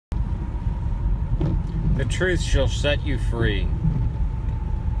The truth shall set you free.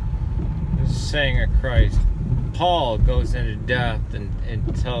 This is a saying of Christ. Paul goes into depth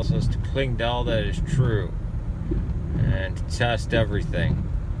and tells us to cling to all that is true and to test everything.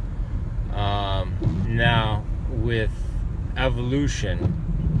 Now, with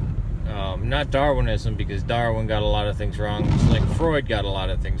evolution, not Darwinism, because Darwin got a lot of things wrong, just like Freud got a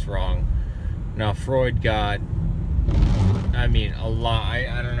lot of things wrong. Now, Freud got, a lot.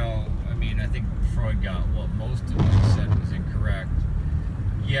 I don't know. I think Freud got what most of what he said was incorrect.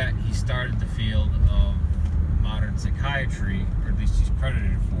 Yet, he started the field of modern psychiatry, or at least he's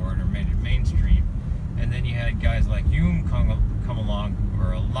credited for it, or made it mainstream. And then you had guys like Jung come along who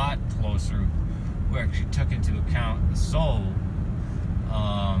were a lot closer, who actually took into account the soul,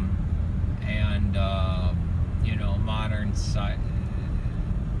 modern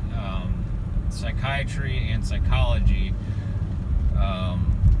psychiatry and psychology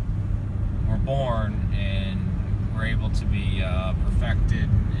were born and were able to be perfected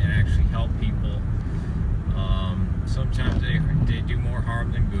and actually help people. Sometimes they do more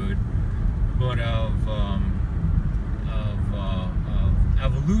harm than good, but of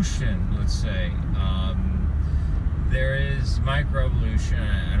evolution, let's say, there is microevolution.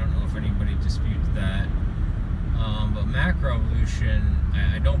 I don't know if anybody disputes that, but macroevolution,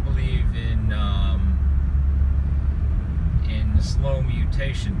 I don't believe in the slow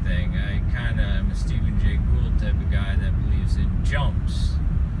mutation thing. I kind of am a Stephen Jay Gould type of guy that believes in jumps.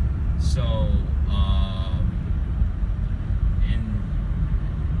 So,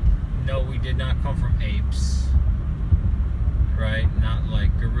 no, we did not come from apes, right? Not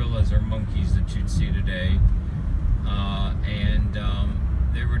like gorillas or monkeys that you'd see today.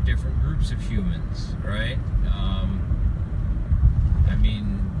 There were different groups of humans, right?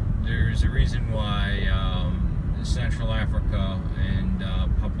 There's a reason why Central Africa and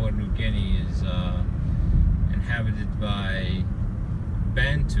Papua New Guinea is inhabited by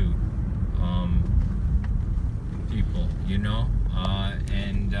Bantu people,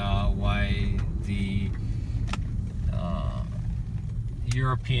 and why the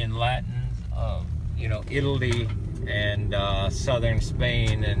European Latins of Italy and southern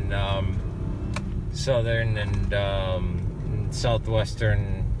Spain and southern and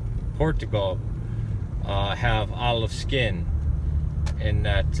southwestern Portugal have olive skin, and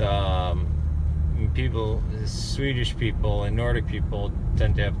that Swedish people and Nordic people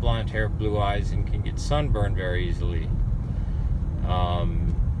tend to have blonde hair, blue eyes, and can get sunburned very easily.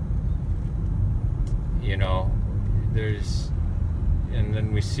 And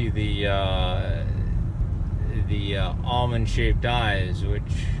then we see the almond-shaped eyes,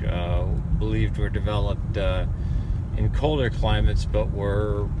 which believed were developed in colder climates, but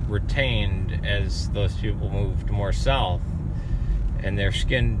were retained as those people moved more south, and their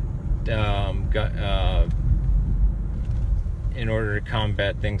skin got, in order to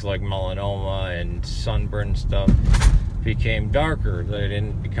combat things like melanoma and sunburn stuff, became darker. They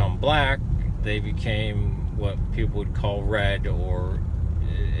didn't become black, they became what people would call red, or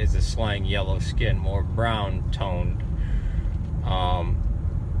as a slang, yellow skin, more brown toned.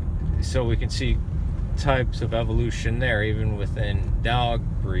 So we can see types of evolution there. Even within dog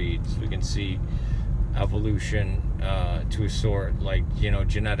breeds, we can see evolution to a sort, like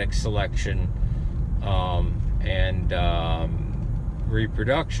genetic selection and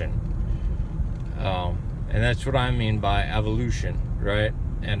reproduction, and that's what I mean by evolution, right?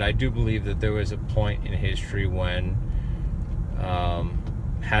 And I do believe that there was a point in history when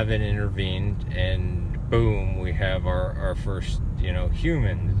heaven intervened, and boom, we have our first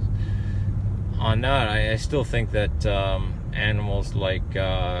humans. On that, I still think that animals like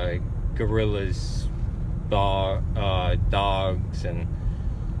gorillas, dogs, and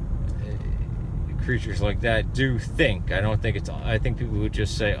creatures like that do think. I think people would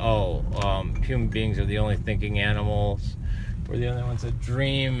just say, human beings are the only thinking animals. We're the only ones that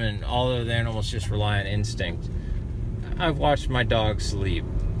dream, and all other animals just rely on instinct. I've watched my dogs sleep.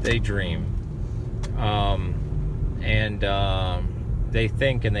 They dream. They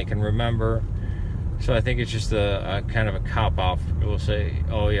think, and they can remember. So I think it's just a kind of a cop-out. People say,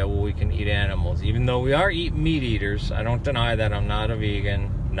 oh yeah, well, we can eat animals. Even though we are meat eaters, I don't deny that. I'm not a vegan,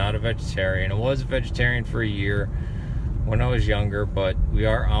 not a vegetarian. I was a vegetarian for a year when I was younger, but we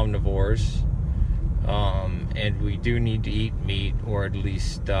are omnivores. And we do need to eat meat, or at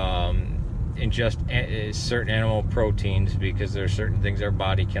least ingest certain animal proteins, because there are certain things our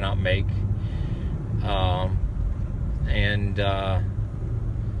body cannot make.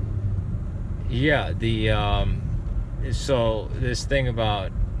 So this thing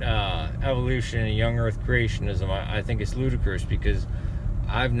about evolution and young earth creationism, I think it's ludicrous, because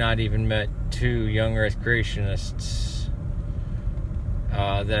I've not even met two young Earth creationists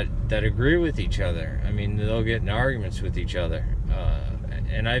that agree with each other. I mean, they'll get in arguments with each other.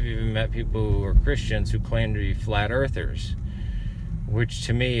 And I've even met people who are Christians who claim to be flat earthers, which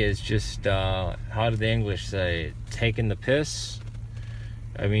to me is just, how do the English say, taking the piss?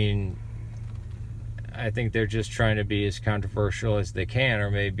 I mean, I think they're just trying to be as controversial as they can, or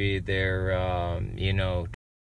maybe they're,